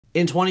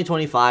In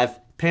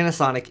 2025,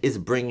 Panasonic is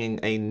bringing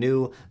a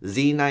new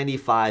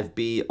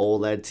Z95B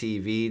OLED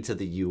TV to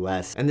the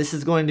US, and this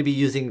is going to be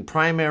using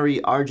primary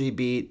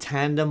RGB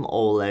Tandem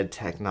OLED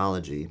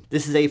technology.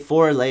 This is a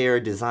 4-layer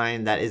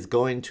design that is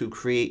going to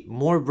create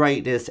more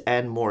brightness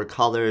and more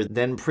color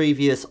than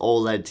previous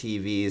OLED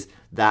TVs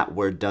that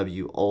were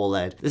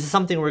WOLED. This is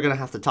something we're going to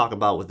have to talk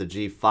about with the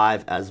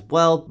G5 as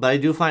well, but I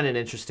do find it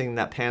interesting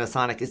that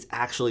Panasonic is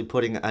actually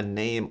putting a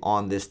name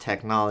on this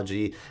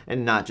technology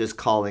and not just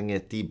calling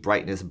it the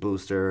brightness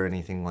booster or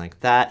anything like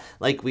that,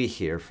 like we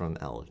hear from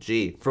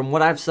LG. From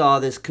what I've saw,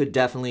 this could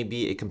definitely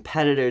be a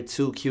competitor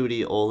to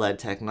QD OLED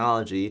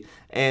technology,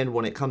 and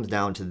when it comes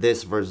down to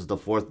this versus the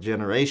 4th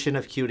generation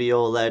of QD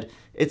OLED,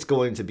 it's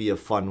going to be a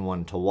fun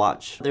one to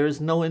watch. There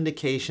is no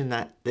indication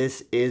that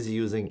this is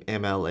using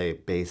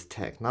MLA-based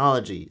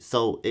technology,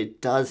 so it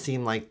does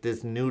seem like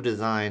this new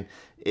design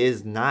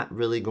is not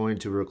really going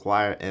to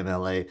require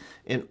MLA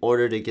in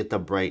order to get the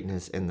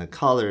brightness and the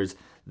colors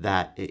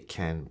that it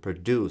can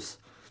produce.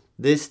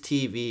 This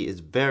TV is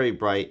very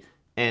bright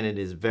and it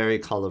is very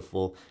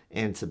colorful,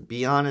 and to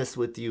be honest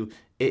with you,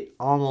 it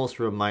almost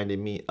reminded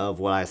me of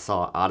what I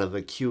saw out of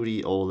a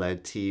QD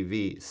OLED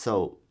TV.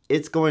 So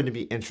it's going to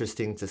be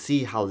interesting to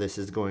see how this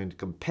is going to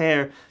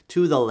compare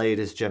to the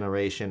latest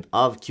generation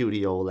of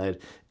QD OLED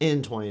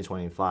in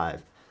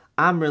 2025.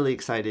 I'm really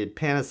excited.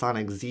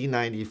 Panasonic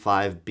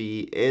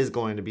Z95B is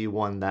going to be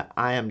one that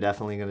I am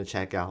definitely going to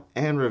check out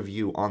and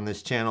review on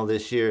this channel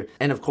this year.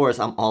 And of course,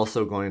 I'm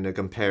also going to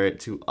compare it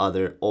to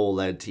other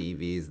OLED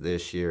TVs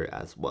this year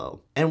as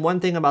well. And one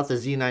thing about the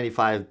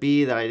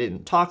Z95B that I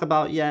didn't talk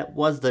about yet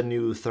was the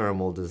new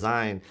thermal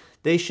design.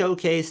 They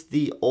showcased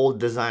the old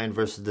design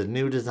versus the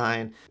new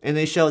design, and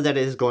they showed that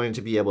it is going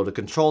to be able to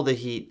control the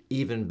heat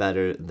even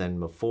better than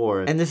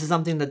before. And this is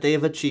something that they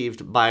have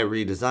achieved by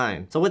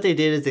redesign. So what they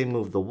did is they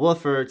moved the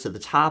woofer to the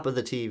top of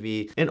the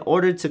TV in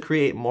order to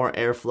create more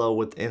airflow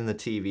within the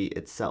TV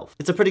itself.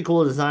 It's a pretty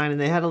cool design,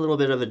 and they had a little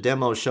bit of a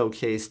demo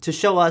showcase to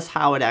show us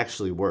how it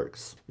actually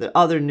works. The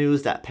other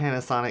news that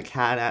Panasonic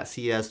had at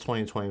CES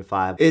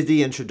 2025 is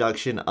the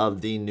introduction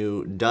of the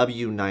new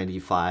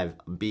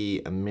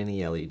W95B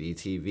mini LED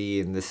TV.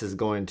 And this is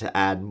going to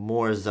add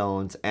more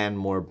zones and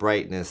more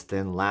brightness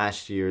than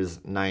last year's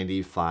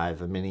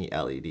 95 mini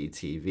LED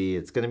TV.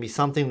 It's going to be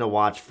something to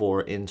watch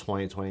for in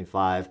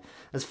 2025.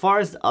 As far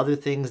as the other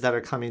things that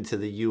are coming to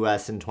the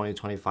US in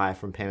 2025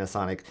 from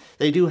Panasonic,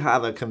 they do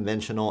have a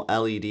conventional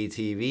LED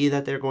TV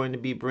that they're going to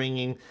be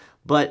bringing,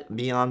 but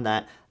beyond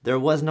that, there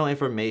was no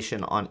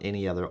information on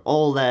any other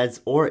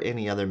OLEDs or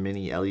any other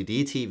mini LED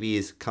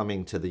TVs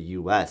coming to the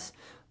US.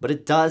 But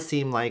it does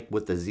seem like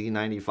with the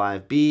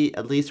Z95B,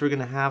 at least we're going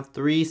to have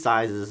 3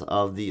 sizes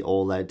of the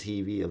OLED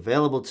TV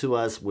available to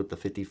us, with the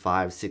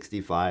 55,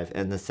 65,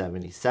 and the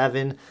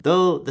 77.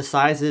 Though the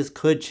sizes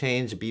could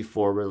change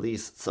before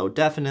release, so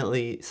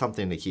definitely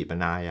something to keep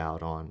an eye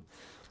out on.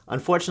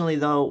 Unfortunately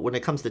though, when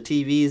it comes to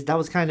TVs, that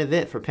was kind of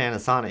it for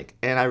Panasonic,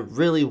 and I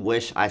really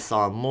wish I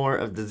saw more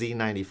of the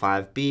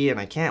Z95B, and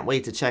I can't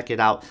wait to check it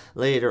out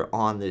later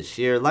on this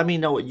year. Let me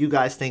know what you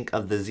guys think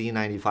of the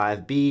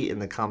Z95B in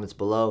the comments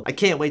below. I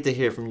can't wait to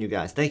hear from you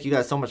guys. Thank you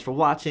guys so much for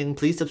watching.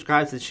 Please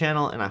subscribe to the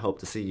channel, and I hope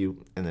to see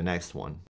you in the next one.